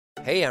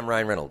Hey, I'm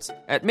Ryan Reynolds.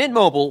 At Mint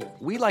Mobile,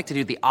 we like to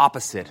do the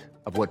opposite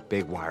of what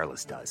Big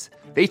Wireless does.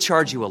 They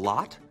charge you a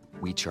lot,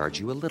 we charge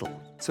you a little.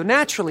 So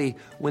naturally,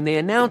 when they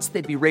announced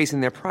they'd be raising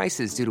their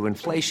prices due to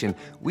inflation,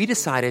 we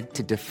decided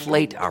to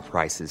deflate our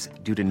prices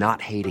due to not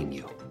hating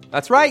you.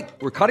 That's right.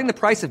 We're cutting the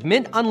price of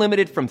Mint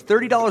Unlimited from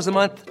 $30 a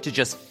month to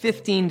just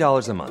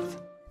 $15 a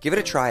month. Give it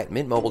a try at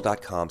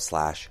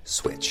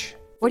mintmobile.com/switch.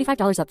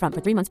 $45 up front for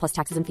 3 months plus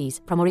taxes and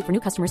fees. Promo rate for new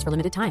customers for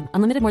limited time.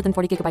 Unlimited more than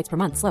 40 gigabytes per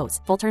month. Slows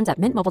full terms at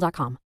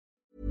mintmobile.com.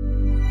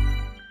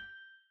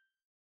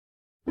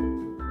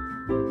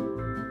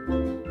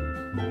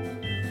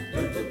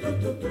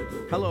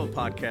 Hello,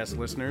 podcast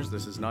listeners.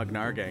 This is Nug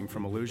Nargang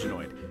from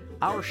Illusionoid.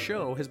 Our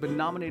show has been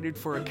nominated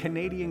for a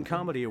Canadian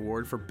Comedy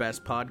Award for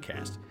Best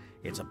Podcast.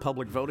 It's a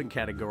public voting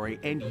category,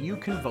 and you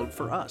can vote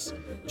for us.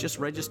 Just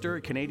register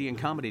at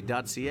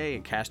canadiancomedy.ca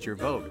and cast your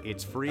vote.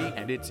 It's free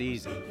and it's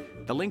easy.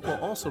 The link will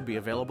also be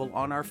available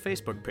on our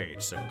Facebook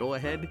page, so go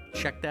ahead,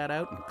 check that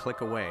out, and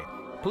click away.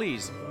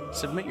 Please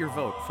submit your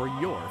vote for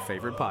your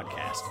favorite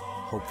podcast.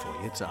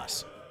 Hopefully it's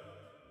us.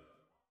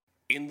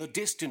 In the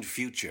distant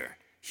future,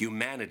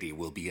 humanity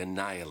will be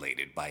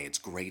annihilated by its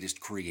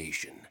greatest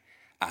creation,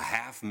 a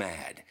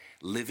half-mad,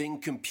 living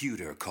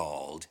computer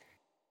called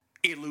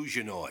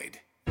Illusionoid.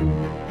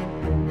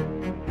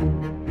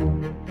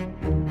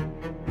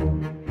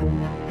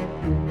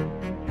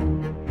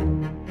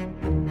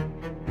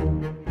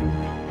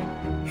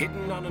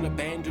 Hidden on an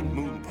abandoned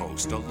moon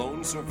post, a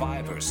lone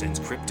survivor sends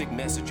cryptic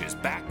messages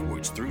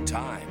backwards through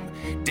time,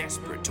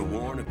 desperate to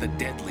warn of the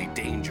deadly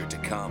danger to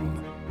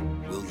come.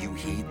 Will you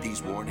heed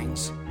these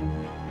warnings?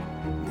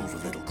 Move a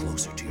little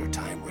closer to your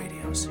time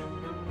radios.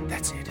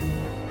 That's it.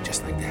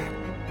 Just like that.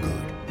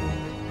 Good.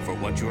 For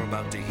what you're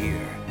about to hear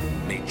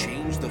may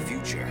change the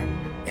future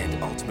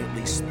and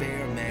ultimately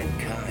spare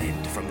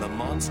mankind from the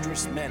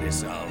monstrous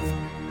menace of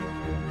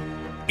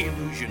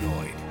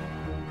Illusionoid.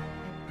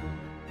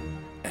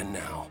 And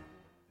now,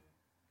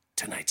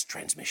 tonight's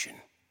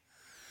transmission.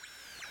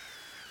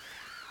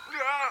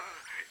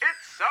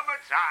 It's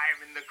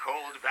summertime in the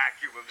cold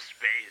vacuum of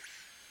space.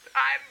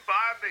 I'm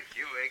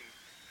barbecuing.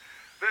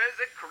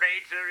 There's a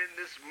crater in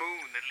this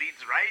moon that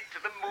leads right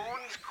to the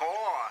moon's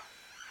core.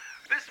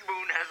 This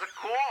moon has a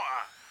core,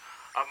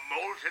 a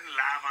molten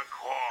lava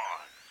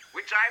core,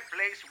 which I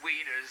place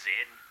wieners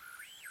in,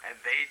 and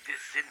they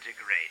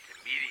disintegrate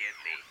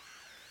immediately.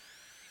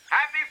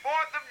 Happy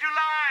 4th of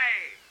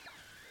July!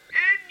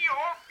 In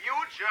your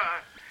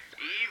future,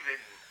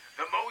 even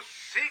the most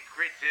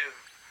secretive,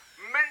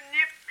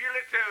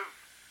 manipulative,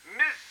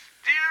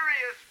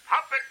 mysterious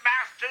puppet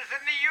masters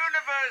in the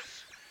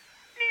universe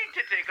need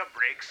to take a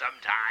break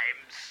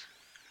sometimes.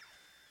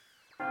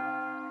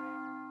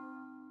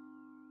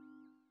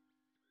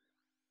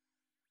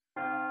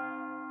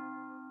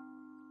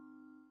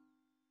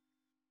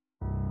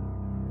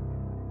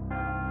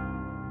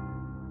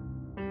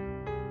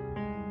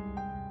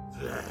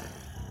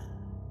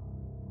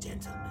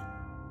 Gentlemen.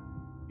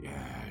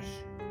 Yes.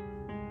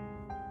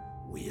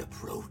 We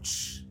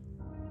approach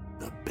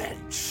the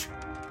bench.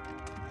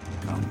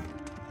 Come.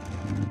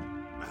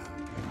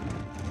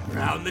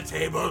 Round the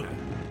table.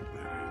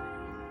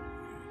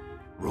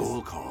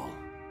 Roll call.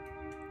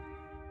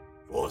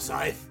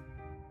 Forsyth.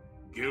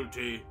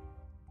 Guilty.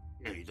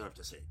 No, you don't have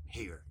to say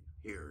here.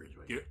 Here is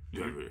right.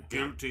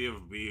 Guilty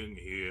of being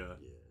here.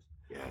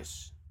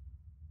 Yes.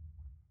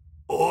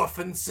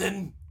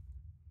 Orphanson.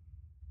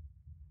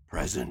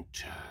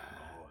 Present.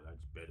 Oh,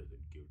 that's better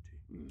than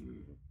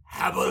guilty.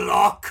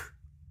 Havelock.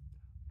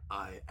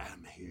 I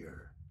am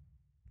here.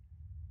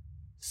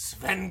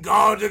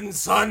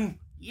 Svengardenson.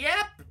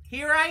 Yep,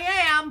 here I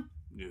am.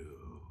 No.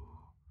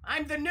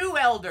 I'm the new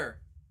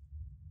elder.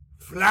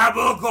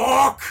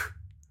 Flabbergork.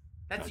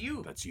 That's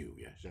you. That's you,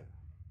 yes.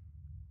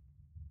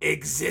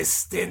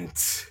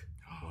 Existent.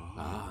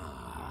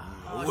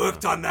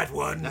 Worked on that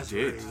one. That's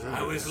did.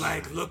 I was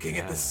like looking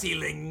at the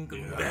ceiling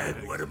in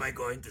bed. What am I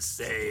going to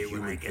say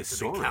when I get to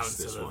the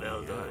Council of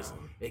Elders?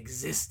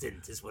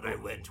 Existent is what I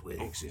went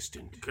with.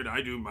 Existent. Can I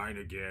do mine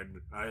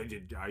again? I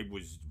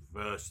was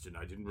first, and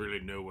I didn't really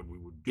know what we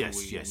were doing.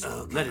 Yes.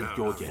 Okay. Let it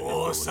go again.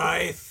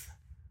 Forsyth.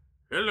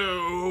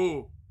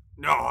 Hello.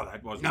 No,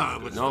 that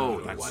wasn't.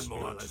 No, that's one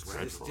more. Let's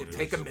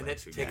take a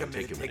minute. Take a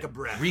minute. Take a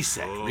breath.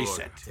 Reset.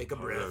 Take a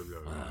breath.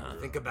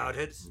 Think about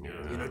it.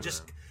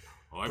 Just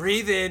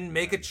breathe in.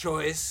 Make a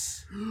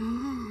choice.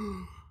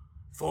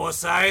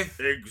 Forsyth.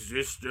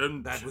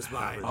 Existent. That was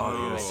mine.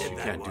 Oh, yes. You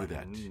can't do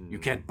that. You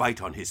can't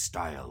bite on his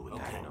style with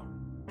that.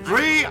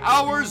 3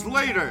 hours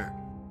later.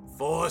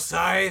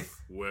 Forsyth.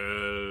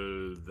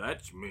 Well,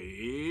 that's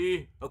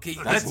me. Okay,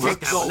 that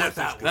works.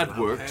 That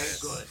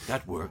works. Good.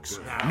 That works.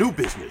 New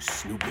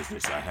business.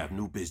 I have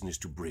new business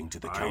to bring to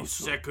the I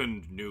council.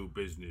 second new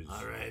business.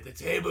 All right, the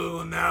table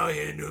will now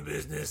hear new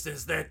business.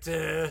 Is that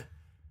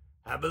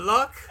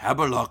Havelock?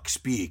 Havelock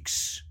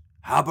speaks.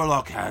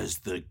 Havelock has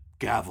the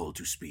gavel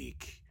to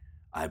speak.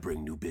 I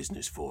bring new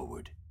business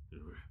forward.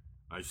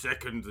 I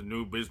second the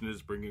new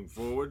business bringing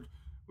forward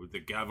with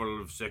the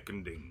gavel of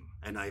seconding.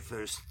 And I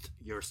first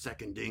your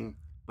seconding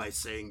by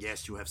saying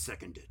yes, you have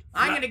seconded.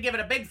 I'm gonna give it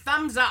a big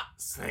thumbs up.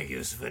 Thank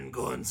you, Sven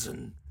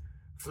Gornson.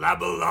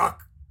 Flabberlock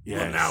will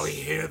Yes. now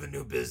hear the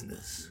new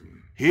business.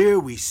 Here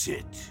we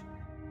sit,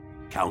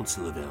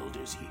 Council of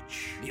Elders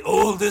each. The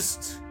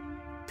oldest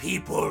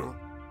people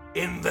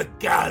in the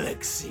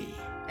galaxy.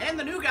 And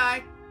the new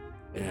guy.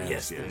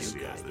 Yes, the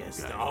new guy. the Yes,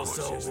 new guy. Of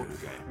also course, yes, the new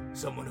guy.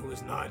 someone who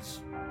is not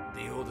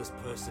the oldest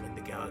person in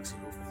the galaxy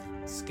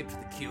who skipped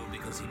the queue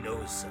because he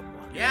knows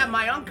someone. Yeah,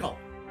 my uncle.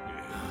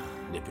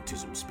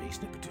 Nepotism, space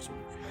nepotism.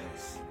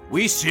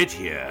 We sit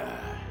here,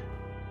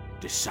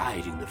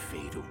 deciding the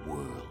fate of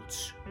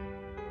worlds,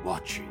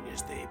 watching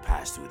as they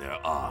pass through their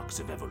arcs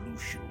of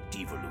evolution,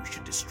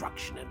 devolution,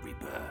 destruction, and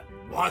rebirth.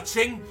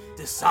 Watching,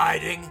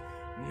 deciding,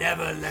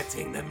 never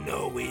letting them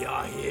know we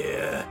are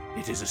here.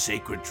 It is a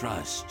sacred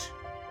trust.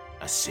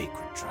 A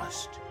sacred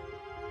trust.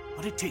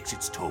 But it takes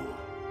its toll.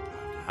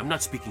 I'm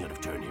not speaking out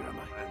of turn here, am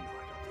I?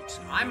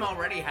 I'm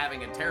already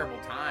having a terrible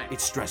time.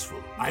 It's stressful.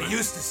 I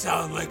used to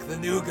sound like the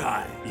new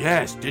guy.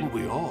 Yes, didn't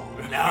we all?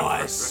 Now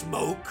I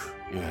smoke.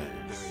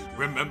 Yes.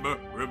 Remember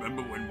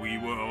when we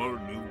were all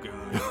new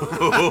guys?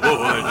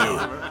 Oh, I do.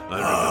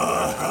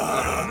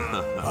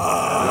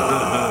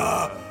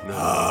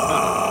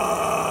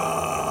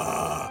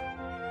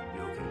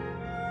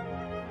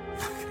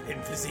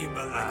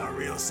 Emphysema like a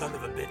real son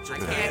of a bitch. I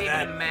can't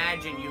even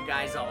imagine you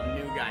guys all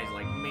new guys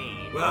like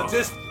me. Well,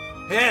 just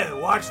here,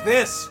 watch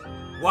this.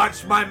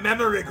 Watch my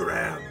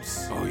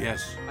memorygrams. Oh,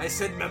 yes. I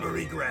said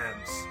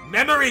memorygrams.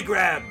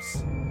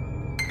 Memorygrams.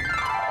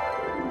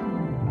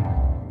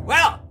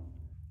 Well,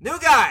 new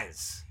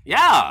guys.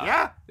 Yeah.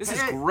 Yeah. This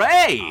is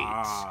great.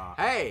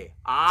 Hey,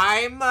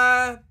 I'm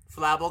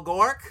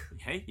Flabelgork.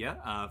 Hey,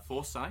 yeah,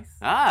 Forsyth.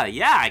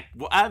 Yeah.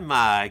 I'm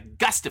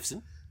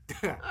Gustafson.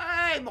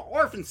 I'm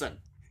Orphanson.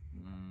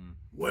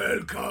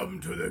 Welcome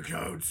to the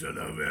Council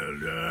of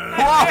Elders.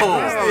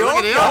 Whoa! look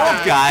at the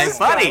old guy,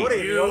 buddy.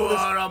 You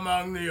are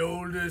among the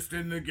oldest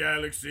in the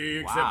galaxy,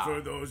 except Wow.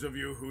 for those of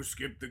you who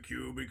skipped the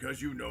queue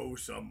because you know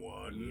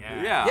someone.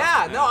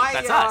 Yeah, no,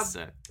 That's us.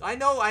 I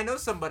know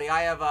somebody.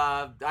 I have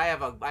a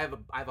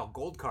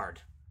gold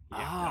card.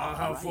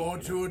 How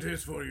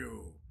fortuitous for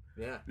you.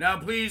 Yeah. Now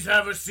please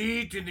have a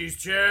seat in these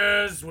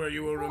chairs where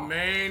you will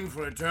remain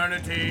for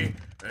eternity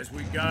as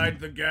we guide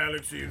the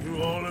galaxy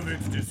through all of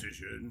its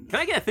decisions. Can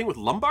I get a thing with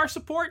lumbar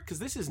support? Because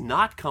this is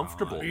not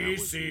comfortable. Be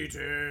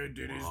seated.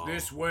 It is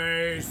this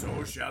way,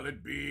 so shall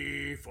it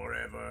be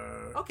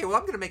forever. Okay, well,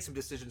 I'm gonna make some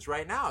decisions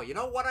right now. You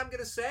know what I'm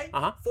gonna say?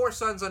 Uh-huh. 4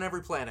 suns on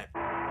every planet.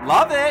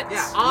 Love it.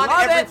 Yeah, on Love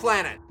every it.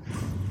 planet.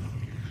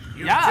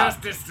 You've Yeah. just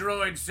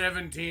destroyed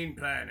 17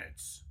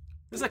 planets.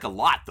 There's like a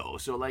lot though,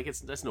 so like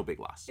that's no big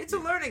loss. It's a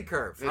learning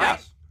curve, It right?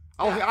 is.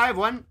 Oh, I have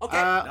one. Okay.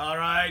 All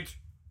right.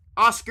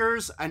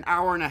 Oscars, an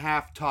hour and a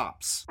half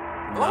tops. Oh,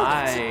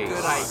 that's a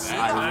good Nice.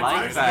 idea. I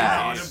like That's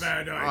that. not a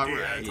bad idea.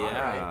 Alright.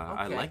 Yeah,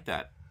 I Okay. like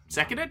that.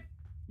 Seconded?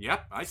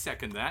 Yep, I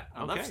second that.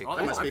 I love Okay. oh,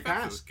 That must I be thought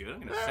that passed. was good. I'm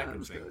gonna Yeah, second that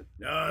was thing. good.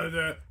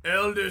 The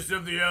eldest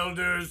of the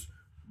elders,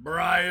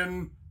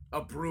 Brian,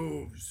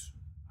 approves.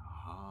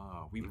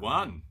 Ah, we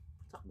won.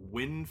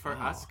 Win for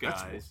us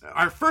guys.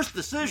 Our first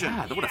decision.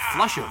 Yeah, what a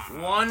flush of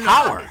One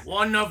power.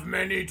 One of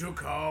many to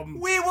come.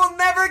 We will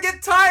never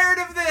get tired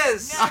of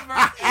this.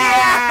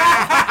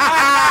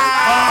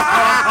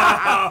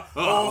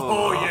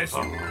 Oh, yes, you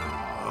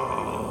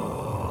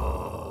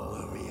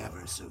Were we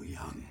ever so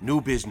young?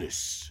 New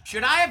business.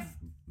 Should I have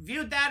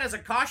viewed that as a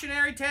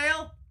cautionary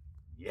tale?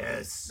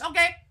 Yes.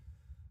 Okay.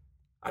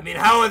 I mean,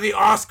 how are the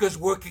Oscars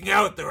working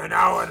out? They're an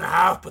hour and a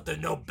half, but they're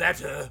no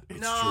better.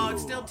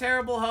 It's still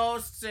terrible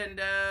hosts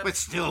and But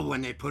still,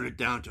 when they put it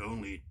down to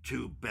only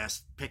 2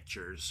 best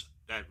pictures,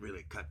 that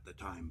really cut the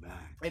time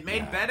back. it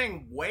made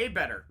betting way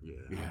better.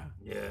 Yeah.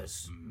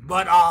 Yes.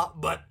 But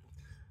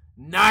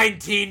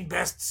 19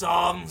 best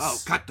songs. Oh,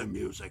 cut the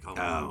music.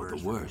 Oh,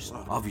 the worst.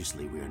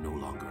 Obviously, we are no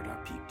longer at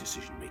our peak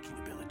decision-making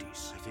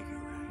abilities. I think you're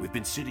right. We've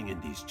been sitting in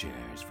these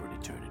chairs for an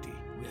eternity.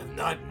 We have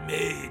not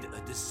made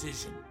a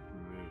decision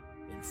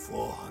in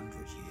 400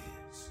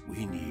 years.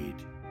 We need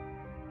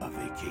a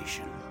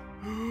vacation.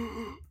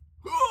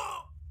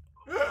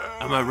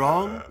 Am I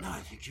wrong? No, I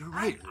think you're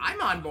right.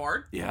 I'm on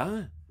board.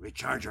 Yeah?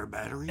 Recharge our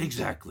batteries.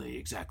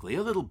 Exactly.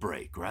 A little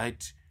break,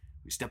 right?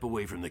 We step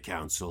away from the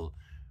council.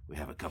 We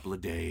have a couple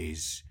of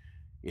days,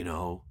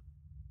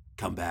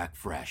 come back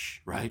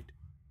fresh, right?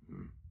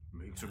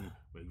 Make some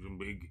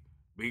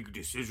big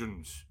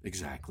decisions.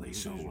 Exactly.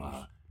 So,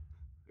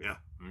 Yeah.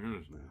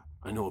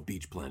 I know a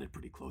beach planet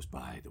pretty close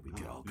by that we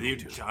could all go The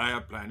to.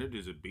 entire planet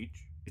is a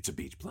beach. It's a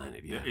beach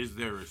planet, yeah. Is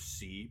there a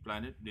sea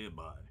planet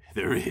nearby?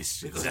 There is.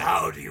 Because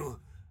how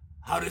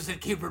does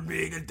it keep from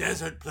being a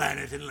desert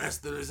planet unless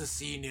there is a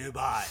sea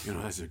nearby?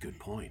 That's a good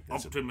point.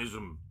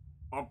 Optimism.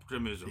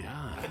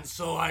 Yeah. And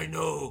so I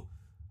know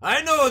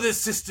this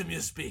system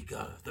you speak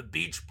of, the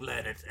beach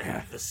planet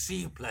and the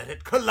sea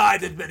planet,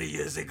 collided many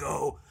years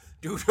ago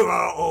due to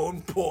our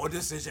own poor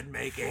decision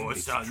making. 4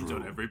 suns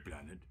on every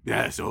planet.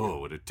 Yes,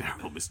 what a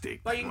terrible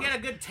mistake. But you can get a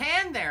good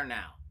tan there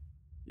now.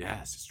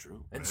 Yes, it's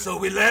true. And so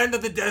we land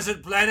on the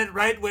desert planet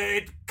right where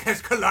it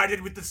has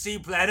collided with the sea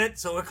planet,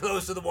 so we're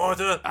close to the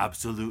water.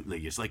 Absolutely.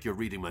 It's like you're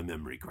reading my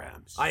memory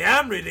grams. I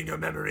am reading your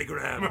memory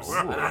grams,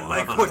 and I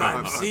like what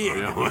I'm seeing.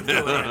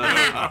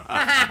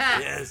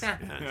 Yes.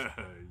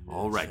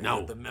 All right,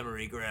 now... The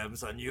memory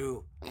grams on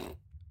you.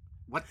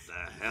 What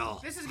the hell?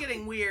 This is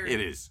getting weird.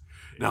 It is.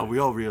 Now, we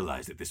all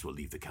realize that this will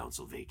leave the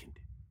council vacant.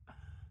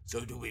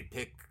 So do we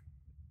pick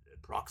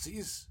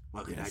proxies?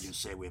 Well, can I just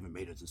say we haven't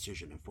made a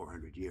decision in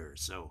 400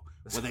 years, so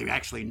will they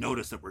actually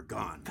notice that we're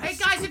gone? Hey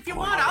guys, if you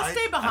want, I'll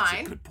stay behind.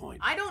 That's a good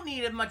point. I don't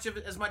need as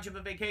much of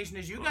a vacation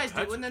as you guys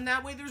do, and then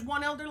that way there's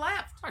one elder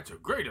left. That's a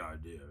great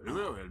idea. A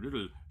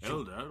little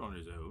elder on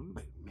his own.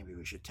 Maybe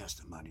we should test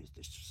him on his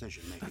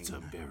decision making. That's a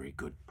very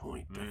good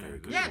point. A very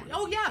good Yeah. point.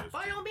 Oh yeah.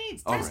 By all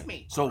means, All test right.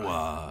 me.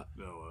 So,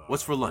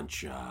 what's for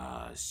lunch?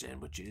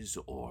 Sandwiches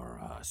or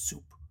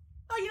soup?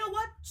 Oh, you know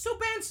what?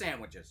 Soup and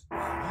sandwiches.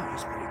 Wow,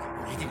 that's pretty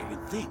good. I didn't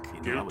even think.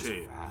 You know, that was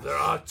fast. There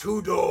are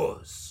 2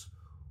 doors.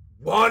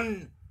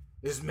 One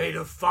is made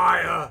of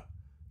fire.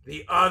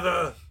 The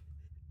other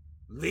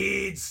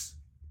leads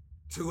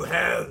to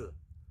hell.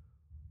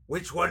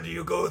 Which one do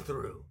you go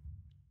through?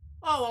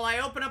 Oh, well, I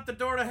open up the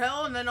door to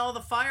hell, and then all the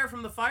fire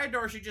from the fire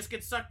door should just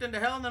get sucked into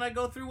hell, and then I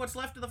go through what's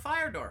left of the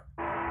fire door.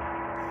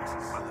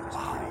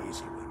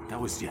 That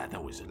was a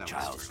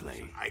child's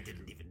play. I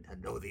didn't even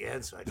know the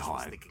answer. I just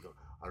was thinking,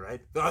 all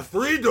right. There are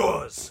 3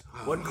 doors.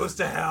 One goes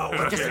to hell,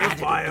 one goes to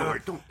fire,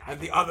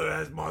 and the other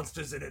has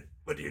monsters in it.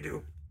 What do you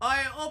do?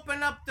 I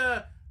open up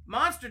the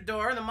monster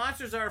door, and the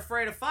monsters are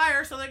afraid of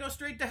fire, so they go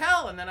straight to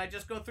hell, and then I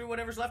just go through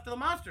whatever's left of the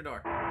monster door.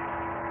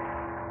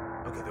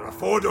 Okay, there are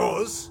 4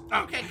 doors.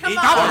 Okay, come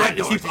All on. right,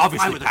 he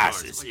obviously with the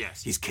passes. doors.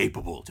 Yes. He's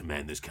capable to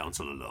man this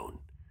council alone.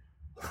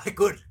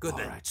 Good All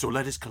then. right, so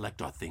let us collect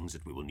our things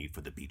that we will need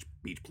for the beach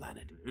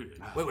planet.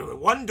 Wait.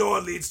 One door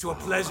leads to a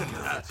pleasure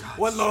door.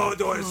 One lower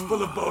door is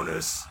full of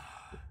boners.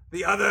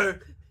 The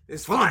other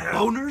is Full fire. of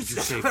boners?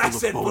 You say I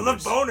said full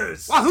of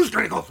boners. Well, who's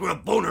going to go through a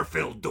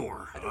boner-filled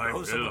door?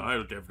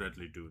 I'll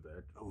definitely do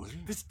that.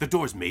 The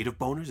door's made of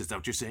boners? Is that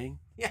what you're saying?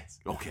 Yes.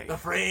 Okay. The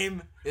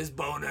frame is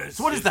boners.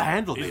 So what is the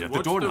handle made of? The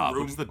what's the doorknob?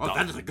 room- What's the Oh, knob?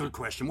 that is a good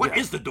question. What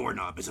is the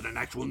doorknob? Is it an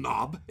actual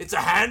knob? It's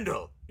a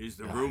handle. Is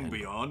the room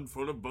beyond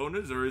full of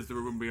boners, or is the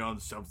room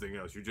beyond something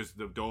else?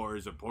 The door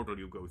is a portal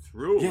you go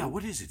through. Yeah,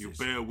 what is it? You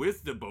bear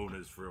with the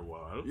boners for a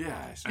while.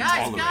 Yes.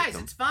 Guys,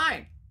 it's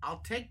fine.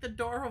 I'll take the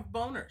door of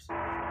boners.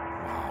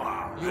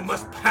 You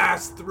must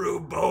pass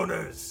through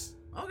boners.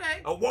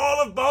 Okay. A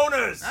wall of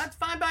boners. That's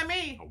fine by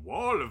me. A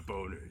wall of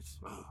boners.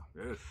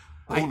 Yes.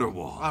 Boner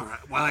wall. All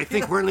right. Well, I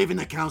think we're leaving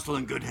the council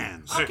in good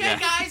hands. Okay,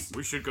 guys.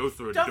 We should go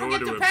through a Don't door forget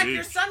to to a pack beach.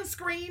 your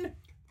sunscreen.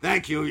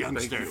 Thank you,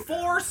 youngster.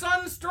 4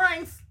 sun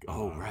strength.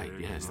 Oh, right,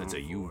 yes, that's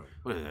a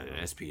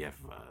SPF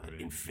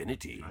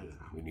Infinity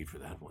we need for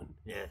that one.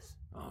 Yes.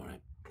 All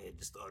right. Okay,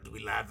 do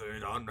we lather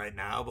it on right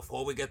now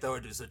before we get there,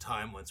 or is there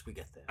time once we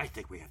get there? I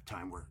think we have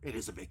time. It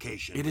is a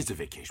vacation. It is a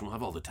vacation. We'll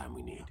have all the time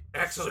we need.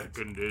 Excellent.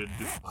 Seconded.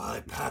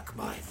 I pack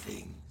my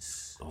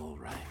things. All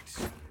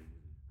right.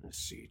 Let's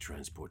see.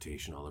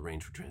 Transportation. I'll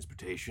arrange for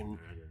transportation.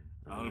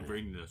 I'll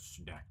bring the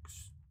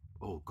snacks.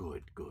 Oh,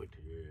 good.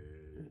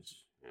 Yes.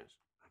 Yes.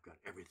 I've got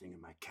everything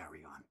in my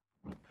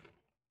carry-on.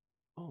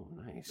 Oh,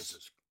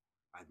 nice.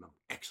 I'm an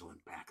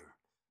excellent packer.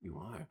 You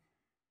are.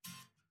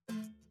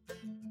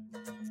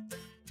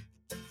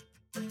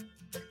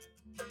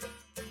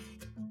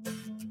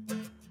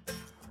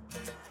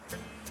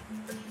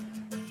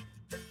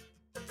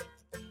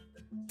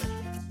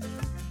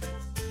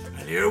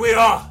 And here we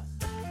are.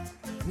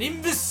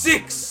 Nimbus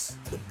 6,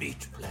 the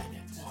beach planet.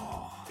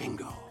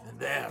 Bingo. And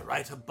there,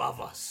 right above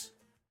us.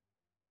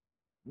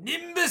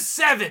 Nimbus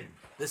 7,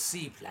 the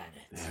sea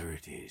planet. There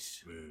it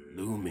is,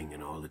 looming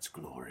in all its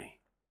glory.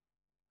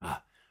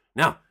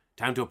 Now,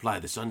 time to apply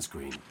the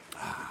sunscreen.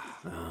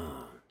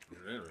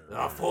 There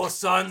are 4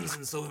 suns,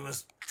 and so we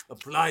must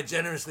apply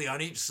generously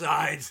on each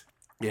side.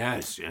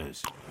 Yes.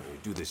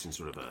 Do this in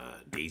sort of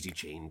a daisy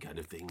chain kind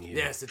of thing here.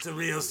 Yes, it's a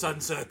real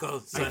sun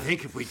circle. I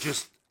think if we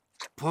just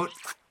put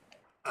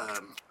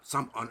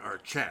some on our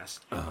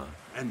chest,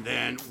 and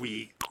then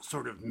we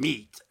sort of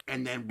meet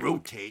and then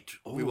rotate,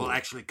 we will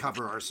actually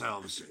cover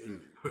ourselves in.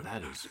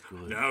 That is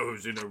good. Now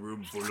who's in a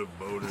room full of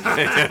boners?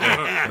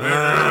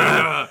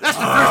 That's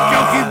the first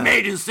joke you've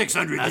made in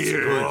 600 That's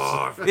years.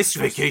 good. This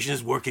vacation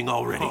is working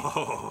already.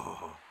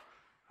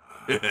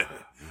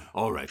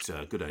 All right,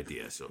 good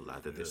idea. So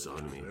lather this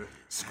on me.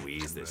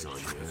 Squeeze this on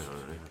here. All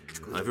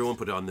right. Everyone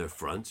put on their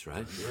fronts,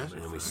 right? Yes.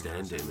 And then we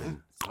stand in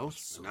and...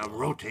 Now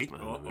rotate.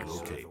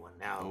 rotate.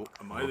 Now,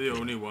 Am I the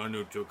only one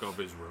who took off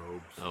his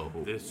robes? Oh.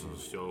 This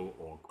is so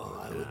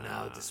awkward. I will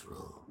now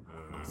disrobe.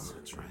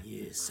 That's right.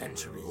 Years,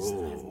 centuries.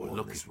 Oh, I've worn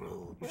look this at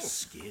robe. your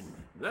skin.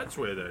 That's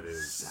where that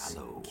is.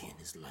 Sallow. Skin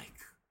is like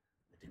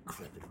a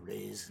decrepit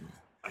raisin.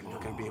 I'm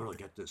not going to be able to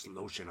get this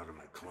lotion out of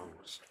my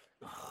clothes.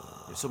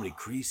 There's so many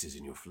creases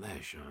in your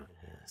flesh, huh?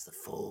 Yes, the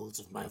folds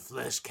of my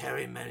flesh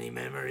carry many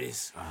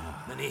memories,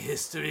 many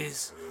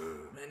histories,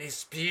 many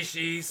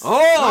species.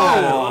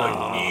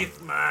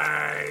 Beneath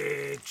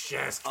my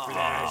chest flesh.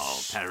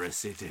 Oh,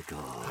 parasitical.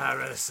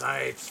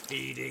 Parasites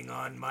feeding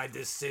on my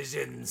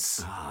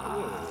decisions.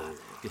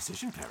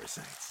 Decision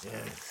parasites.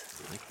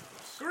 Yes. I like those.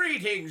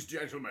 Greetings,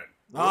 gentlemen.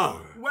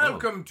 Oh.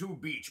 Welcome to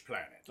Beach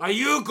Planet. Are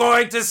you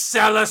going to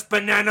sell us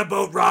banana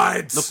boat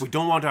rides? Look, we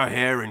don't want our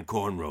hair in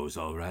cornrows,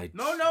 all right?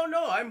 No.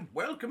 I'm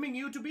welcoming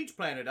you to Beach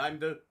Planet.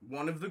 I'm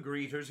one of the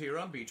greeters here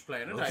on Beach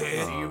Planet.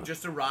 Okay. I see you've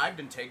just arrived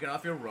and taken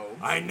off your robe.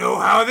 I know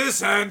how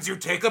this ends. You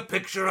take a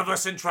picture of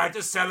us and try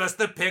to sell us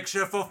the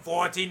picture for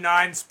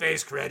 49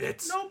 space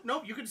credits.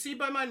 Nope. You can see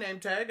by my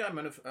name tag. I'm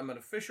an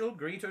official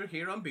greeter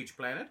here on Beach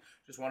Planet.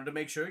 Just wanted to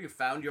make sure you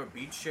found your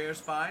beach chairs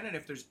fine, and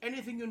if there's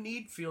anything you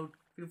need, feel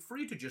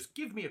free to just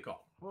give me a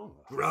call.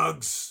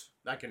 Drugs.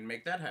 I can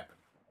make that happen.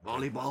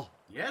 Volleyball?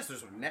 Yes,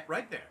 there's a net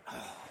right there.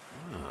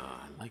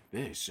 I like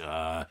this.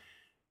 Are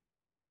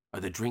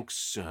the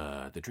drinks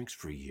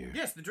free here?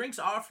 Yes, the drinks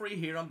are free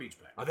here on Beach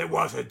Planet. Are they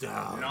watered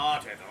down?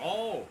 Not at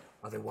all.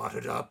 Are they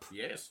watered up?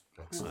 Yes.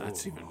 Well,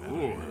 that's even better.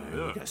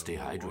 You gotta stay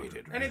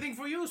hydrated, right? Anything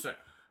for you, sir?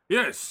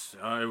 Yes,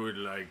 I would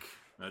like,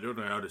 I don't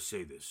know how to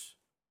say this,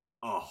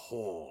 a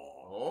whore.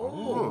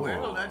 Oh,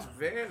 well, that's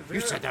very, very...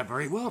 You said that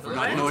very well for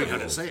not knowing how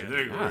to say it.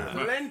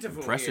 Plentiful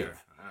Impressive. here.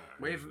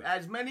 With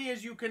as many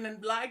as you can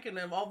like and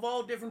of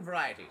all different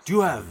varieties. Do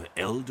you have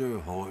elder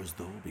whores,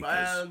 though?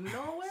 Because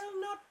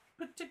Not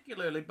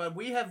particularly, but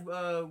we have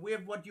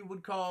what you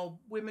would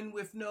call women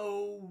with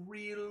no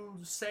real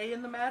say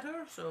in the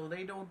matter, so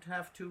they don't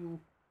have to...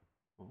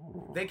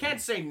 They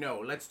can't say no,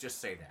 let's just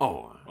say that.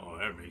 Oh,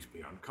 that makes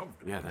me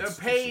uncomfortable. yeah, They're that's...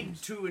 paid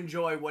to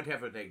enjoy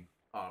whatever they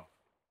are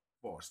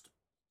forced.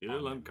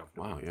 Still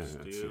uncomfortable. Wow, yeah,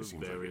 that Still seems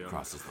like very it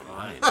crosses the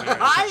line.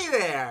 Hi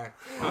there.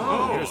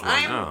 Here's one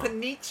now. I'm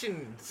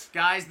Phoenician.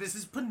 Guys, this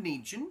is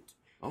Penegent.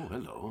 Oh,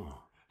 hello.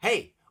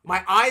 Hey,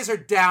 my eyes are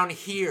down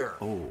here.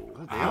 Oh,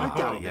 They are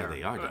down yeah, there.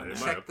 they are down there.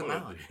 Check them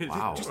out.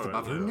 Wow. Just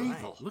above her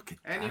navel. Look at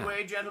that.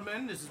 Anyway,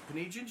 gentlemen, this is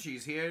Penegent.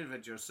 She's here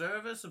at your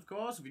service, of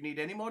course. If you need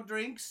any more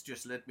drinks,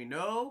 just let me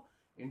know.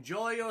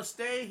 Enjoy your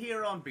stay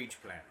here on Beach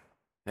Planet.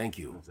 Thank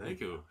you. Thank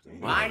you.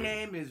 My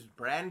name is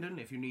Brandon,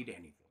 if you need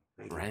anything.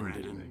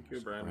 Brandon. Thank you,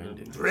 Brandon.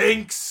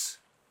 Drinks.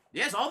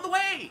 Yes, on the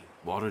way!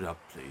 Watered up,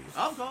 please.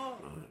 Of course.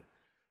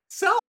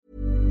 So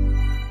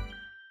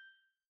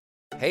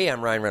Hey,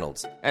 I'm Ryan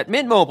Reynolds. At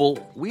Mint Mobile,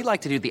 we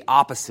like to do the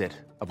opposite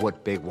of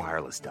what Big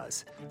Wireless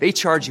does. They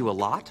charge you a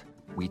lot,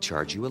 we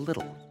charge you a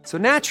little. So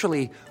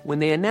naturally, when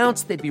they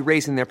announced they'd be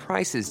raising their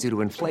prices due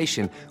to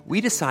inflation, we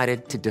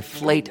decided to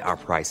deflate our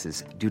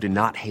prices due to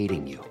not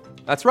hating you.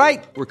 That's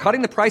right. We're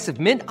cutting the price of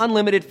Mint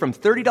Unlimited from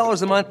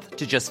 $30 a month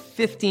to just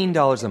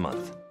 $15 a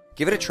month.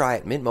 Give it a try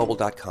at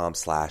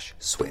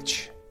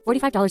mintmobile.com/switch.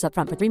 $45 up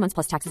front for 3 months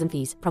plus taxes and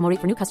fees. Promo rate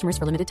for new customers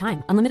for limited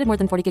time. Unlimited more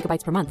than 40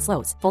 gigabytes per month.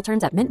 Slows full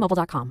terms at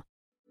mintmobile.com.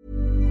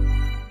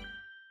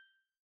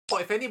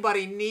 if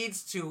anybody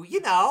needs to,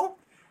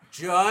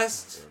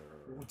 just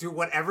do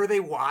whatever they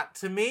want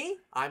to me,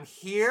 I'm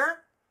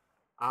here.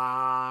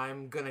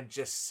 I'm gonna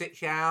just sit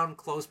down,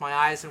 close my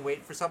eyes, and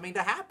wait for something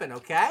to happen,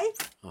 okay?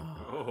 It's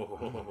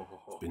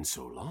been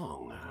so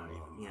long.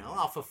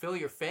 I'll fulfill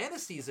your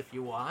fantasies if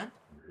you want.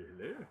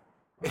 Really?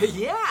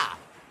 Yeah.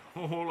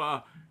 All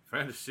our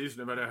fantasies,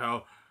 no matter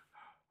how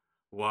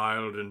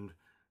wild and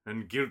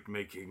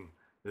guilt-making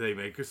they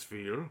make us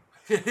feel.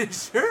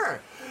 Sure.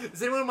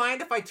 Does anyone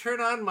mind if I turn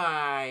on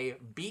my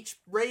beach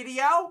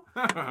radio?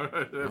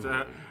 That's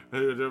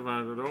don't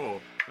mind at all.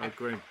 Not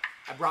great.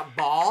 I brought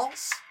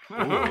balls.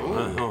 And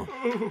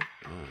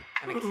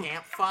a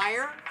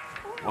campfire.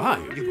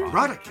 Wow, You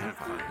brought a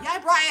campfire.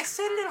 Yeah, I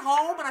set it at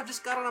home and I've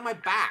just got it on my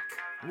back.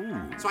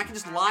 So I can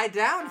just lie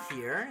down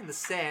here in the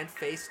sand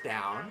face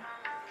down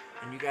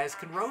and you guys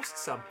can roast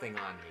something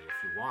on me if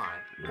you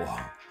want.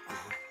 Wow.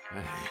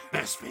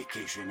 Best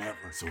vacation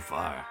ever. So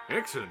far.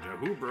 Excellent.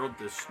 Who brought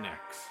the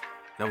snacks?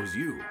 That was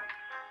you.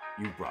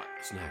 You brought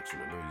snacks,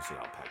 remember? You said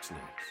I'll pack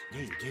snacks.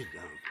 They did,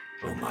 though.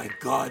 Oh my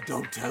God,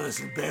 don't tell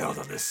us you bailed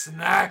on the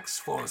snacks,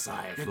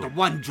 Forsyth. Did the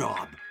one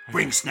job.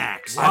 Bring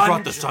snacks. I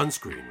brought the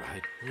sunscreen,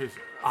 right? Yes.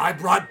 I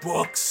brought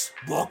books.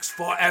 Books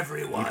for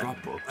everyone. You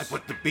brought books. I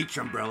put the beach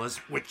umbrellas,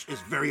 which is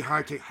very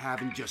hard to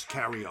have and just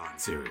carry on.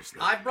 Seriously.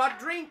 I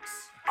brought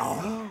drinks.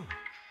 Oh.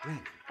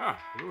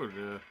 Brandon.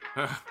 Good.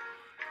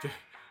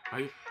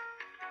 I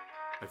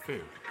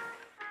failed.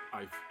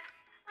 I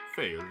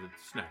failed at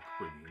snack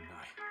bringing.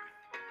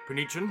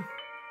 Phoenician,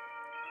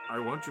 I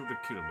want you to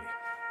kill me.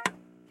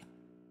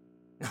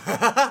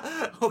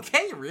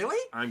 Okay, really?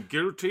 I'm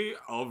guilty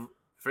of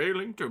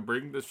failing to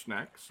bring the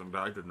snacks, and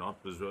I do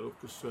not deserve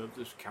to serve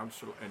this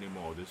council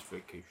anymore. This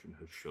vacation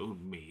has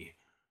shown me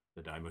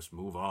that I must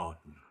move on.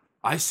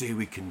 I say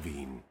we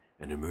convene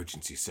an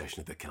emergency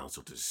session of the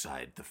council to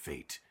decide the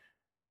fate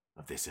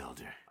of this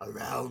elder.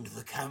 Around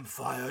the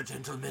campfire,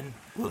 gentlemen.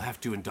 We'll have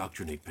to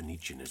indoctrinate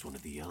Phoenician as one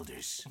of the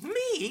elders.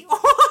 Me?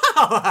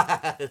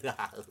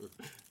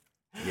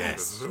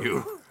 Yes,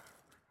 you.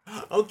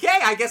 Okay,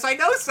 I guess I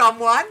know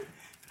someone.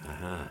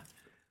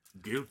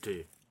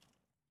 Guilty.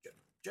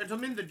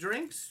 Gentlemen, the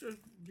drinks,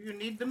 do you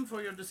need them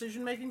for your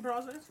decision-making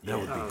process? That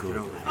would be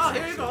good. Oh,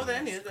 here you go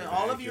then.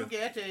 All of you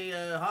get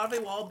a Harvey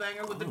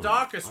Wallbanger with the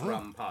darkest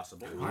rum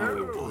possible.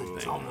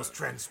 It's almost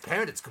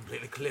transparent. It's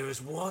completely clear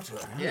as water.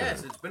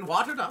 Yes, it's been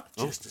watered up.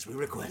 Just as we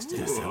requested.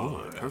 Yes,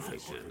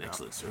 perfect. An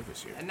excellent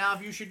service here. And now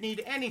if you should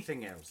need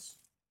anything else,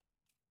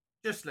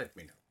 just let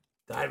me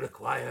know. I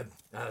require,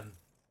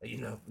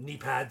 knee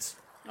pads.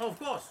 Oh, of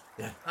course.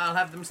 Yeah. I'll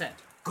have them sent.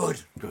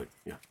 Good. Good,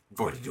 yeah.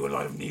 Going to do a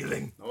lot of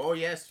kneeling. Oh,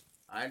 yes.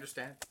 I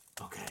understand.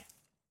 Okay.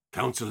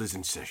 Council is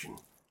in session.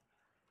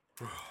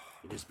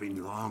 It has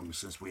been long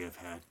since we have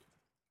had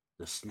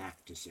the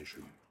snack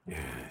decision.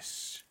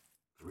 Yes.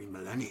 3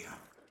 millennia.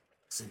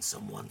 Since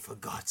someone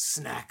forgot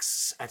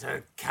snacks at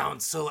a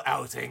council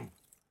outing.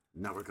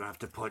 Now we're going to have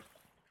to put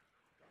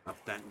up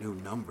that new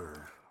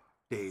number.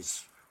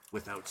 Days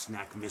without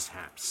snack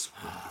mishaps.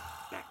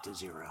 Back to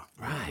 0.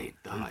 Right.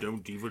 I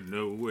don't even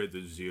know where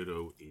the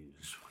 0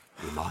 is.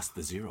 We lost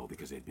the 0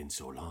 because it had been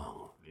so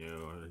long. Yeah.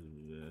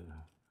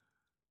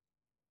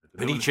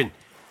 Venetian,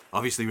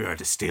 obviously we're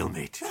at a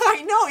stalemate.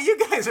 I know, you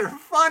guys are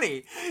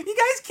funny. You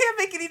guys can't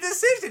make any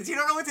decisions. You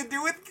don't know what to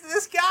do with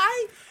this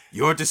guy?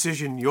 Your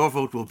decision, your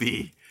vote will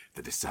be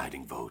the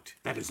deciding vote.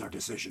 That is our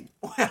decision.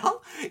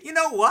 Well, you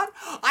know what?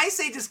 I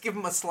say just give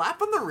him a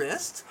slap on the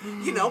wrist,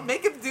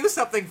 make him do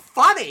something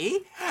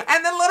funny,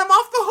 and then let him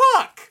off the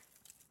hook.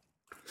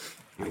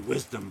 Your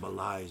wisdom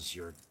belies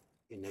your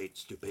innate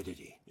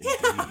stupidity.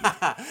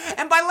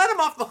 And by let him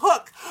off the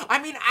hook, I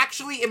mean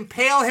actually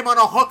impale him on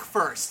a hook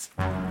first.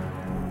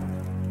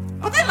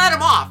 But then let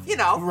him off,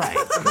 Right.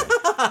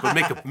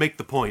 But make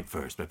the point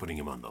first by putting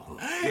him on the hook.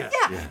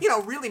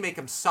 Yeah, really make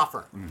him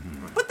suffer.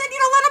 Mm-hmm. But then,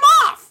 let him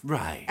off.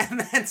 Right. And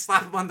then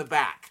slap him on the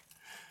back.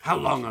 How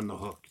long on the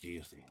hook, do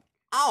you think?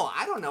 Oh,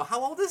 I don't know.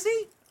 How old is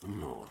he?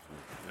 No.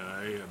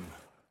 I am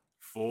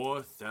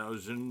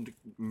 4,000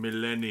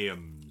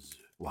 millenniums.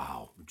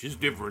 Wow. Which is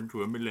different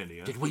to a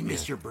millennia. Did we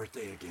miss your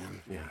birthday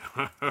again?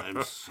 Yeah.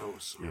 I'm so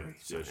sorry.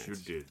 Yes, you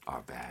did.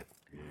 Our bad.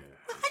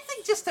 I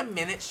think just a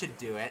minute should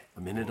do it.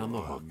 A minute on the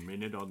hook. A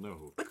minute on the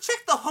hook. But check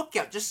the hook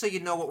out just so you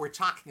know what we're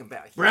talking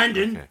about here.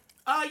 Brandon,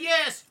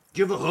 Yes.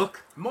 do you have a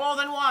hook? More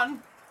than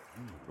one.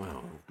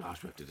 Well,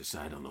 gosh, we have to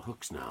decide on the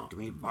hooks now. Do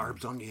we need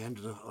barbs on the end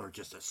of the, or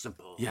just a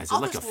simple? Yeah, is it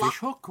like a fish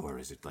hook, or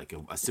is it like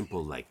a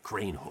simple,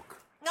 crane hook?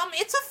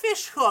 It's a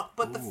fish hook,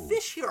 but the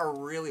fish here are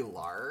really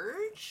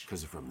large.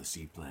 Because they're from the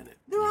sea planet.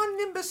 They're on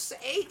Nimbus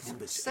 8.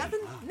 Nimbus 7?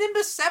 8, wow.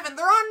 Nimbus 7.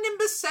 They're on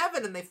Nimbus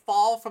 7, and they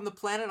fall from the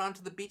planet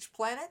onto the beach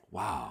planet.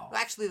 Wow.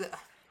 Actually,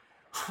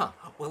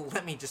 well,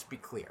 let me just be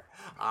clear.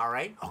 All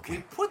right? Okay.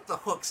 We put the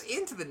hooks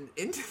into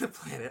the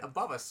planet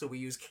above us, so we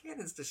use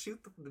cannons to shoot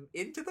them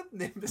into the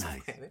Nimbus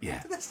planet. Yeah.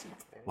 Into the sea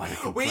planet.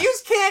 Why We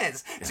use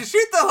cannons to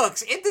shoot the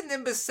hooks into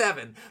Nimbus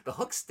 7. The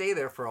hooks stay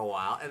there for a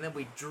while, and then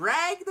we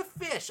drag the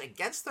fish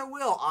against their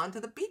will onto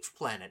the beach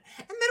planet,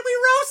 and then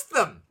we roast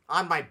them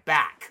on my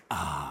back.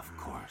 Ah, of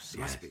course. It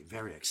Yes. must be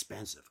very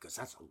expensive because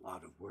that's a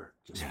lot of work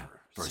just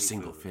For a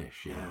single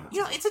fish, yeah.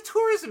 It's a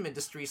tourism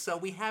industry, so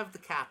we have the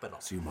capital.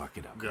 So you mark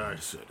it up.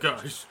 Guys,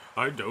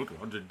 I don't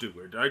want to do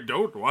it. I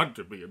don't want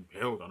to be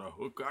impaled on a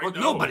hook. I Well, know.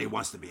 nobody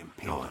wants to be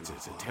impaled. No,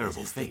 it's a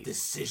terrible The fate.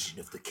 decision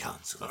of the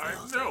council of I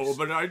elders. know,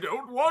 but I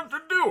don't want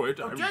to do it.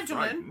 I'm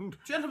frightened.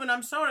 Gentlemen,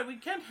 I'm sorry. We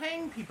can't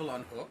hang people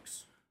on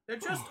hooks. They're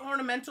just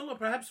ornamental or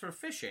perhaps for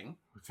fishing.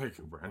 Thank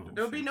you, Brandon.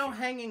 There'll be no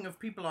hanging of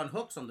people on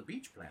hooks on the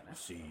beach planet.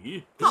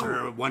 See? Is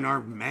there a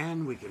one-armed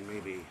man? We can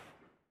maybe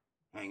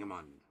hang him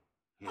on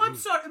him. I'm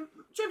sorry.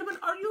 Gentlemen,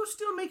 are you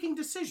still making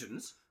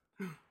decisions?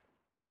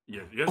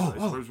 Yes, I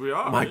suppose we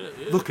are. Mike,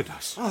 Yeah. look at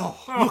us.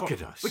 Look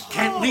at us. We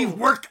can't leave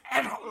work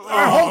at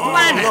our whole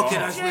planet. Look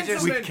at us.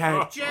 Gentlemen,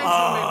 can't-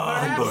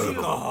 Gentlemen,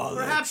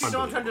 perhaps you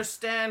don't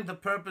understand the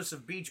purpose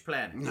of beach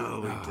planet.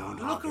 No, we don't.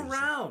 Look obviously.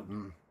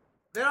 around.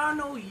 There are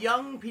no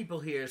young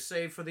people here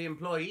save for the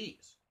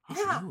employees,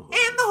 Yeah, and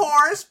the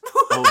horse.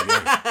 Oh,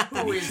 yeah.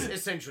 who is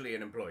essentially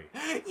an employee.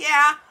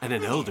 Yeah. And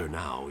an elder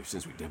now,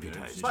 since we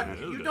deputized. But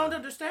you don't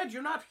understand.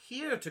 You're not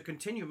here to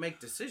continue make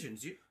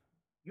decisions.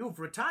 You've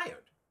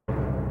retired.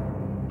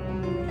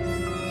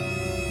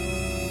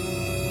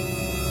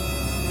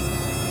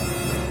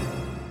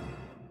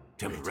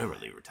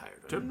 Temporarily retired.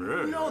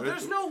 No,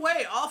 there's no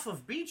way off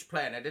of Beach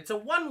Planet. It's a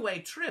one-way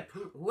trip.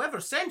 Whoever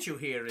sent you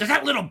here is... Does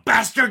that little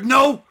bastard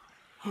know?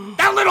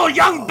 That little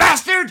young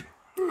bastard?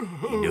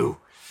 He knew.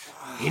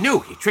 He knew.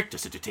 He tricked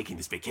us into taking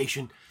this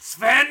vacation.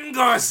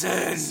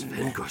 Svengorsen!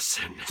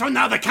 Svengorsen. So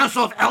now the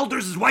Council of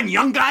Elders is one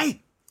young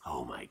guy?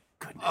 Oh, my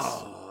goodness.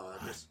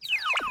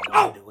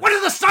 Oh, one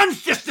of the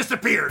sons just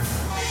disappeared.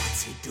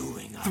 What's he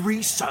doing?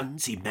 3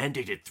 sons? He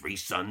mandated 3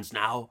 sons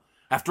now?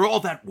 After all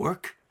that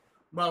work?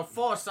 Well,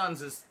 4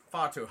 sons is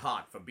far too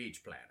hot for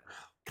Beach Planet.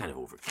 Kind of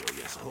overkill,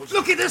 yes.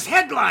 Look at this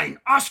headline.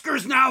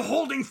 Oscars now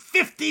holding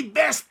 50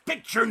 Best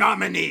Picture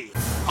nominees.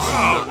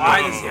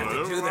 Why does he have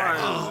to do that?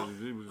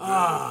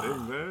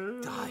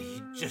 He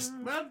He just...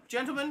 Well,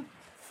 gentlemen,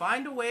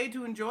 find a way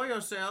to enjoy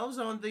yourselves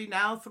on the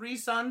now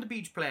 3-sunned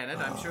beach planet.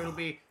 I'm sure it'll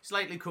be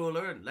slightly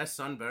cooler and less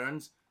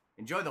sunburns.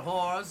 Enjoy the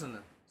whores and the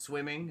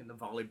swimming and the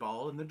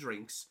volleyball and the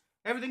drinks.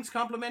 Everything's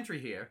complimentary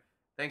here,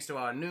 thanks to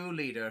our new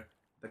leader,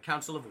 the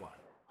Council of One.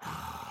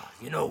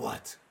 You know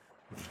what?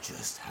 We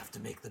just have to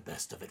make the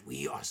best of it.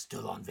 We are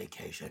still on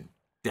vacation.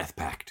 Death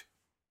Pact.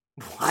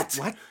 What?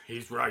 What?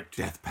 He's right.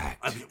 Death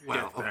Pact.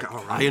 Well, okay,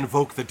 all I right.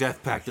 invoke the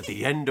Death Pact at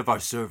the end of our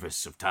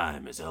service of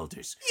time as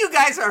elders. You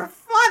guys are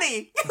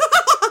funny.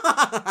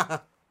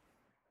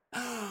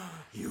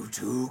 You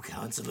too,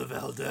 Council of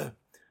Elder.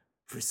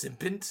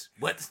 Precipitant?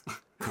 What?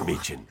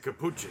 Capuchin.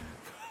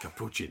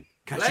 Capuchin.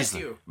 Bless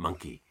you.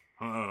 Monkey.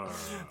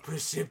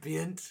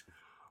 Precipient?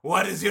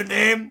 What is your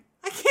name?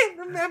 I can't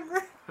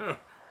remember.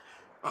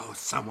 Oh,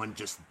 someone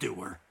just do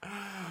her.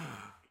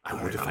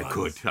 I would if I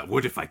could. I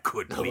would if I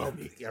could, believe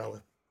me.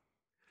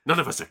 None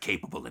of us are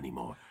capable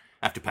anymore.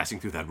 After passing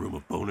through that room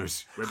of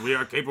boners. But we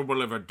are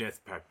capable of a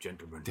death pact,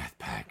 gentlemen. Death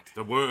Pact.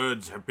 The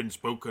words have been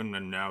spoken,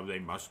 and now they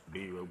must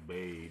be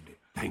obeyed.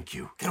 Thank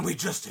you. Can we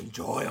just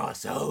enjoy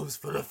ourselves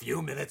for a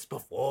few minutes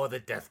before the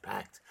Death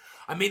Pact?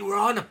 I mean, we're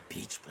on a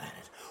beach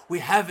planet. We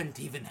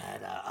haven't even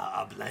had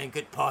a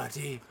blanket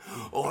party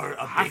or a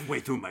big...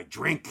 Halfway through my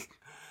drink.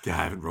 Yeah,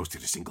 I haven't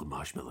roasted a single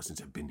marshmallow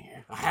since I've been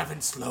here. I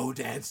haven't slow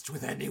danced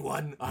with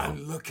anyone.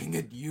 I'm looking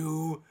at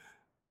you.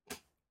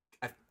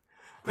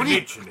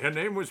 Prenician. Her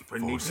name was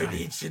Prenician.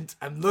 Prenician.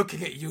 I'm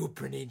looking at you,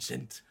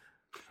 Prenician.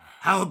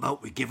 How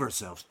about we give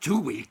ourselves 2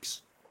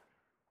 weeks,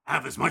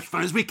 have as much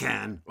fun as we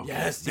can.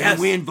 Yes, then yes.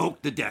 we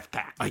invoke the Death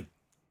Pact.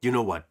 You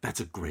know what?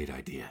 That's a great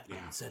idea. Yeah.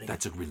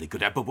 That's a really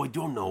good idea. But we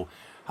don't know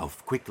how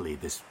quickly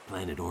this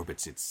planet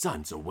orbits its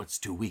sun, so what's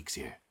 2 weeks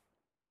here?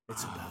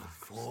 It's about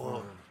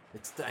 4.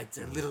 It's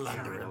a little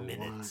under a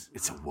minute.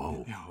 It's a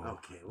whoa.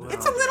 Okay. Well,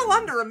 It's a little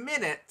under a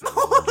minute.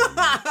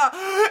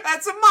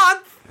 That's a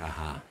month.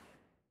 Uh-huh.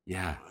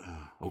 Yeah.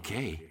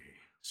 Okay.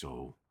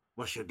 So...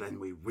 Well, should then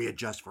we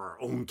readjust for our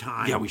own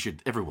time? Yeah, we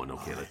should. Everyone,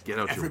 okay, let's get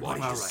out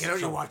Everybody your watches. just get out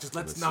your watches.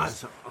 Let's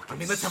not... Okay. I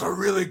mean, let's have a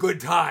really good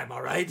time,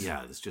 all right?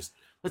 Yeah,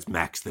 let's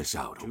max this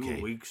out, okay?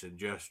 2 weeks and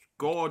just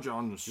gorge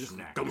on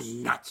snacks. Go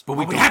nuts. But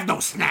we don't- have no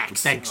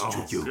snacks. Thanks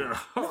to you.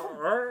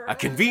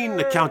 Convene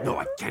the count. No,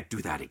 I can't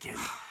do that again.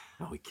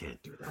 No, we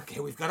can't do that. Okay,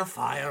 we've got a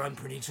fire on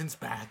Prenician's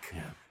back.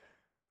 Yeah.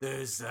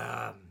 There's,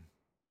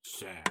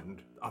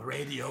 Sand. a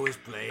radio is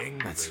playing.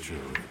 That's true.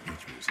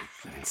 Beach music.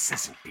 That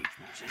incessant beach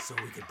music. So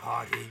we can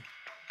party.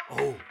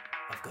 Oh,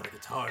 I've got a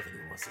guitar if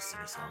anyone wants to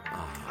sing a song.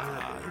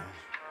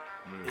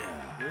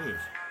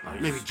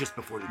 Maybe just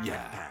before the Yeah.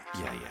 Death Pact.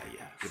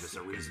 Yeah. Give us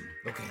a reason.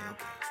 Okay.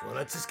 So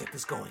let's just get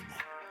this going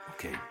then.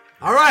 Okay.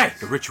 All right.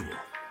 The ritual.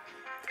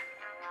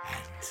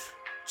 And,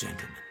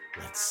 gentlemen,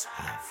 let's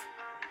have,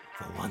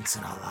 for once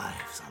in our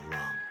lives, our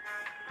long,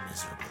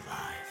 miserable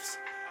lives,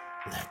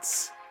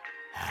 let's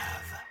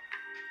have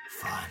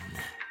fun.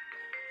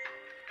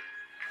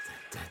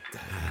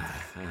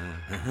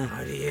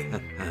 Partying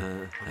on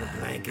the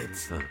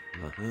blankets.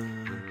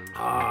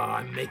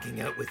 I'm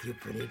making out with you,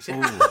 Prenician.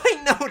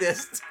 I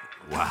noticed.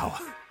 Wow.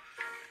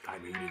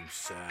 I'm eating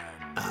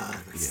sand.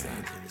 The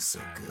sand here is so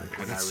good.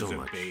 when I that's was so a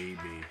much.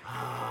 baby.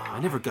 I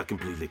never got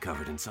completely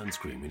covered in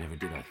sunscreen. We never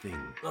did our thing.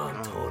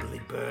 I'm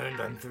totally burned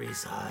on 3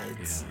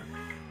 sides.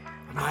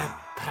 My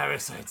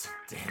parasites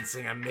are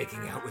dancing. I'm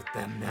making out with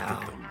them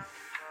now.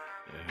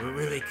 We're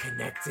really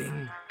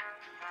connecting.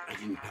 I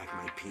didn't pack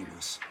my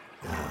penis.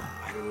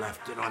 I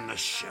left it on the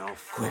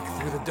shelf. Quick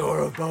through the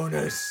door of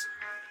boners.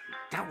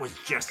 That was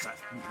just a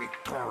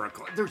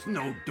rhetorical. There's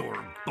no door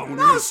of boners.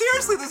 No,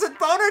 seriously, there's a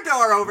boner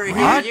door over here.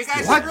 You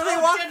guys should really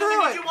walk Gentlemen,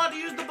 through did you it. want to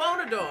use the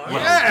boner door?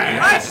 Yeah.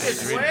 Right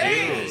this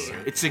way.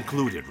 It's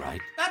included,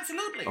 right?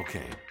 Absolutely.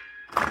 Okay.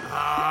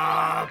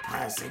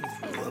 Passing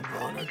through a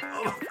boner.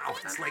 Oh,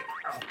 it's like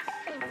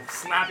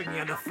slapping me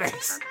on the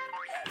face.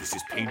 This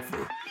is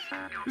painful.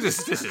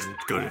 This isn't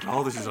good at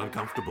all. This is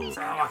uncomfortable. It's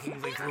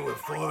walking through a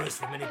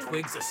forest where many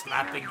twigs are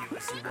slapping you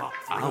as you walk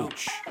through.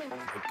 Ouch.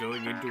 Like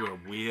going into a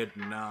weird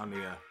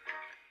Narnia.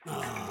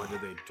 What do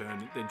they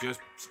turn it? They just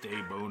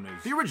stay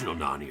boners. The original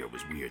Narnia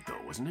was weird,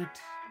 though, wasn't it?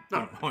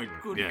 Good point.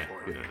 Good Yeah.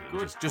 point. yeah.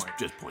 Good Just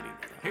point. pointing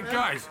that out. Hey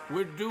guys,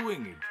 we're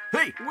doing it.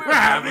 Hey, We're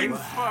having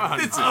fun.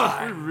 It's we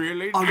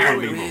really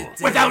unbelievable.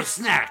 do. Without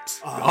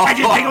snacks. I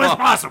didn't think it was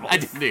possible. I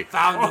didn't.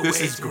 Found a This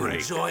way is to great.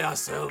 enjoy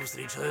ourselves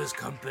in each other's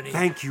company.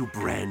 Thank you,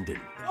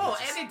 Brandon. Oh,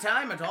 any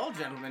time at all,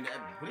 gentlemen.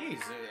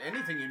 Please,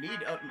 anything you need.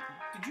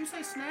 Did you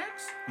say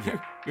snacks?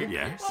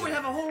 Yes. Well, we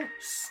have a whole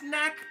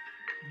snack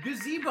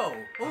gazebo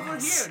over here.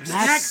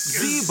 Snack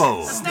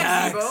Zebo. A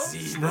snack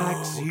gazebo. Snack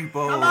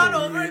Zebo. Come on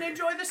over and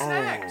enjoy the Oh,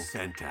 snacks.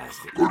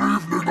 fantastic. Good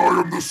evening,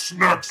 I am the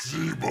Snack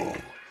Zebo.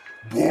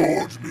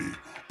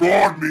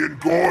 Board me and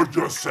gorge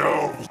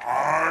yourselves.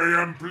 I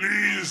am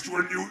pleased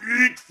when you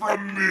eat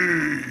from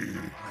me.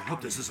 I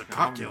hope this is a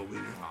cocktail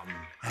wiener.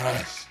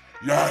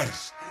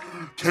 Yes.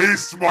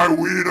 Taste my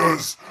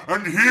wieners,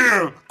 and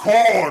here,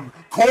 corn,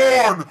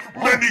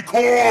 many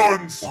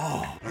corns.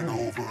 And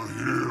over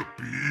here,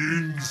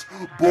 beans,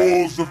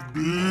 bowls of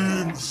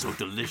beans. So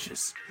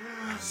delicious.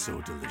 So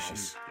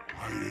delicious.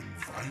 I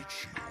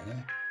invite you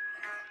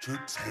to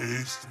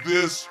taste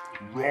this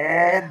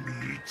raw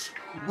meat.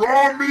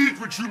 Raw meat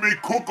which you may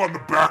cook on the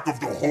back of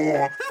the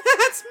whore.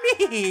 That's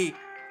me!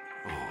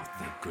 Oh,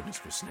 thank goodness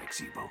for Snack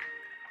Zebo.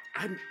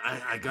 I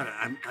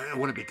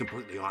want to be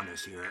completely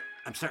honest here.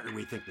 I'm starting to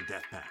rethink the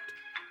Death Pact.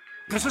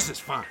 Because this is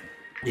fun.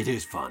 It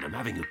is fun. I'm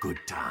having a good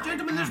time.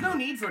 Gentlemen, there's no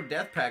need for a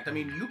death pact. I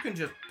mean, you can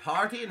just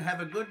party and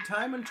have a good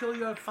time until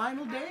your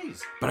final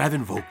days. But I've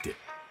invoked it.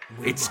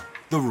 It's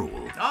the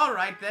rule. All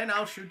right, then.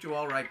 I'll shoot you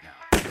all right now.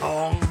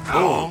 Long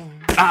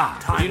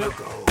time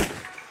ago,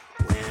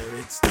 where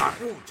it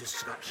started. Oh,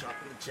 just got shot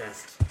in the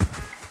chest.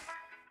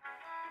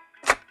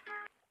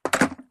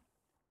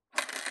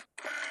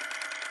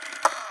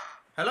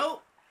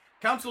 Hello?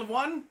 Council of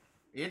One?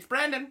 It's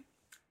Brandon.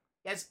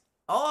 Yes,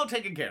 all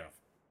taken care of.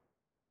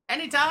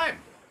 Anytime.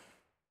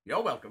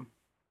 You're welcome.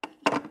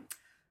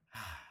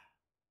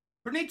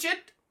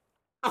 Pernichit?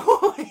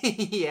 Oh,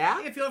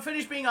 yeah? If you're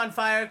finished being on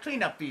fire,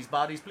 clean up these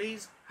bodies,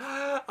 please.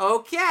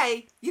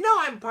 Okay. You know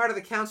I'm part of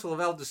the Council of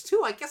Elders,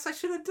 too. I guess I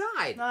should have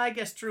died. I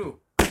guess true.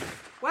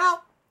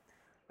 Well,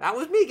 that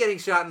was me getting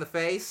shot in the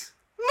face.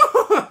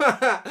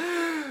 My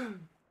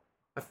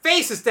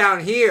face is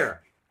down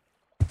here.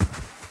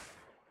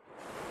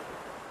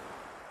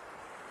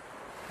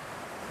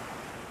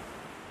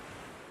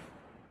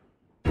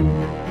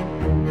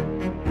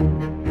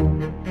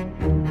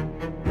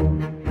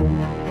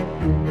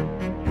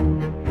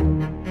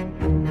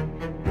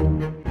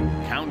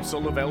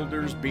 Council of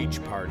Elders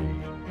Beach Party,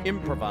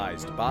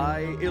 improvised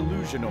by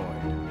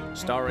Illusionoid,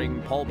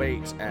 starring Paul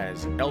Bates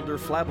as Elder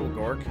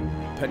Flabblegork,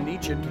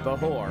 Panichint the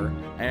Whore,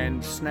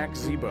 and Snack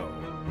Zebo,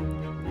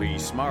 Lee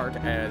Smart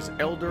as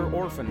Elder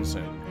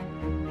Orphanson,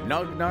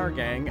 Nug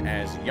Nargang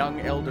as Young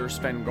Elder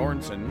Sven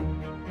Gornson,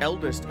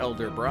 Eldest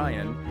Elder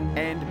Brian,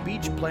 and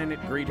Beach Planet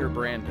Greeter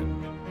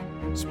Brandon.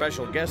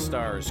 Special guest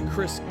stars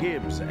Chris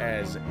Gibbs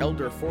as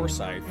Elder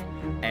Forsyth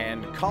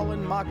and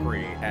Colin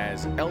Mockery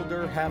as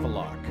Elder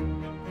Havelock.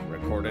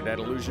 Recorded at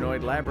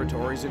Illusionoid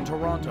Laboratories in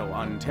Toronto,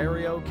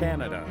 Ontario,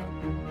 Canada.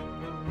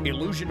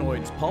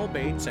 Illusionoid's Paul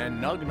Bates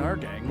and Nug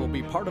Nargang will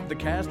be part of the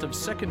cast of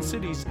Second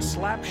City's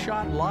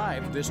Slapshot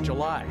Live this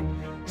July.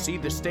 See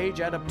the stage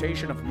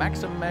adaptation of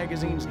Maxim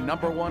Magazine's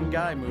 #1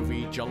 guy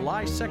movie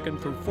July 2nd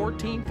through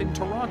 14th in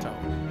Toronto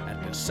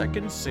at the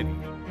Second City.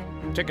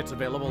 Tickets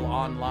available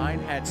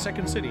online at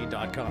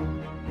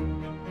secondcity.com.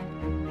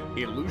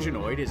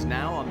 Illusionoid is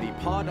now on the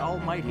Pod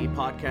Almighty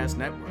Podcast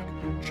Network.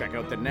 Check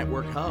out the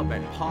network hub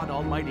at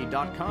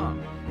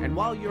podalmighty.com. And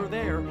while you're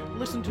there,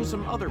 listen to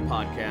some other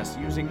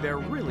podcasts using their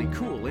really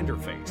cool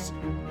interface.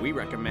 We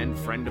recommend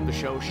friend of the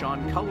show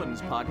Sean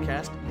Cullen's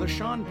podcast, The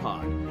Sean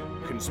Pod,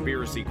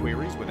 Conspiracy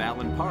Queries with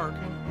Alan Park,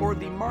 or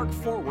the Mark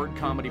Forward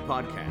Comedy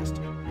Podcast.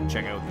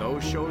 Check out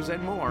those shows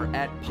and more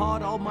at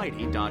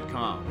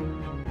podalmighty.com.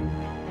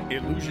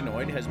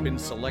 Illusionoid has been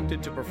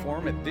selected to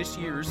perform at this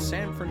year's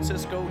San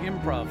Francisco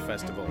Improv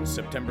Festival,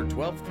 September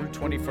 12th through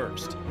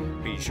 21st.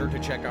 Be sure to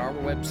check our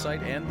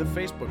website and the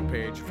Facebook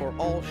page for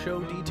all show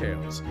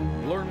details.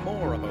 Learn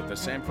more about the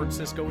San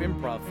Francisco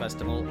Improv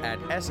Festival at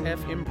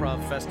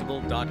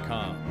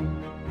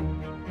sfimprovfestival.com.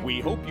 We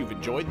hope you've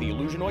enjoyed the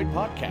Illusionoid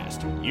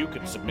podcast. You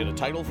can submit a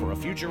title for a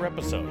future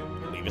episode.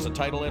 Leave us a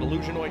title at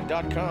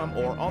illusionoid.com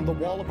or on the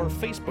wall of our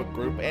Facebook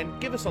group and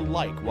give us a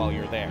like while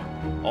you're there.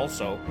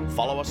 Also,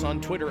 follow us on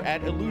Twitter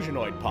at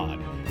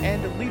IllusionoidPod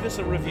and leave us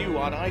a review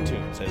on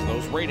iTunes as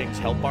those ratings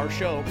help our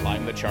show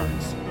climb the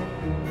charts.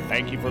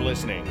 Thank you for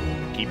listening.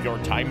 Keep your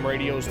time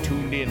radios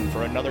tuned in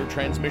for another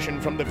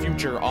transmission from the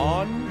future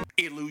on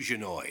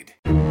Illusionoid.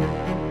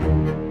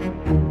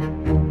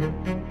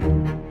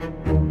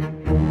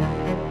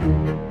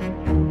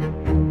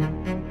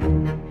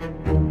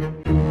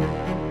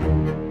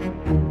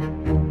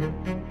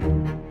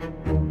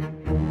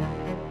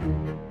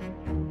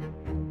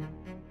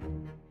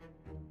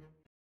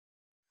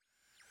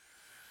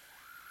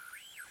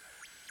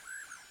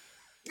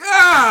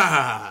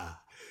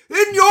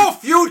 In your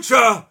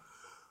future,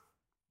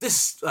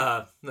 this,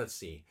 let's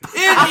see.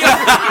 In your...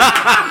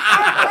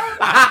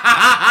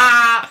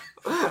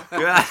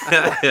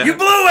 You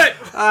blew it!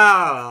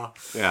 Oh.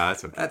 Yeah,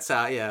 that's okay. That's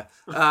how, yeah.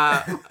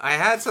 I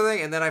had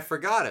something and then I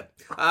forgot it.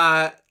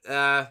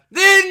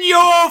 In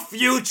your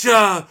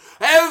future,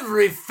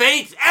 every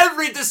fate,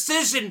 every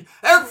decision,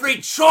 every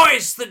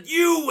choice that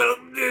you will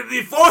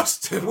be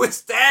forced to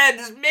withstand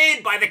is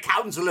made by the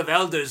Council of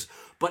Elders.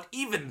 But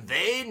even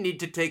they need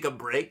to take a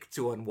break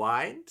to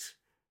unwind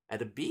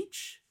at a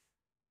beach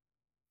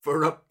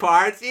for a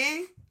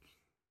party.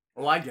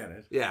 Oh, I get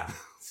it. Yeah.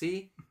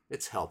 See?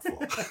 It's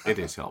helpful. It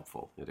is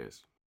helpful. It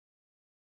is.